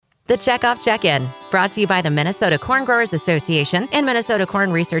The Checkoff Check-In, brought to you by the Minnesota Corn Growers Association and Minnesota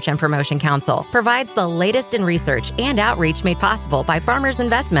Corn Research and Promotion Council, provides the latest in research and outreach made possible by farmers'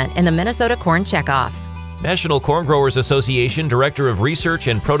 investment in the Minnesota Corn Checkoff. National Corn Growers Association Director of Research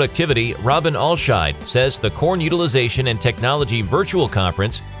and Productivity, Robyn Allscheid, says the Corn Utilization and Technology Virtual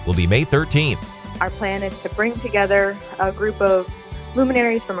Conference will be May 13th. Our plan is to bring together a group of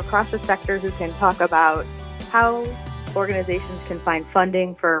luminaries from across the sector who can talk about how organizations can find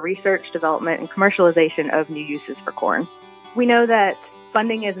funding for research, development, and commercialization of new uses for corn. We know that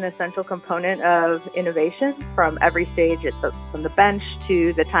funding is an essential component of innovation from every stage, from the bench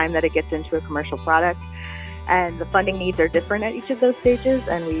to the time that it gets into a commercial product. And the funding needs are different at each of those stages,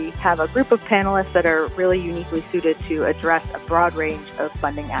 and we have a group of panelists that are really uniquely suited to address a broad range of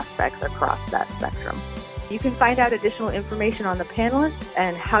funding aspects across that spectrum. You can find out additional information on the panelists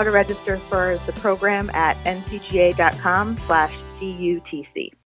and how to register for the program at ncga.com/CUTC.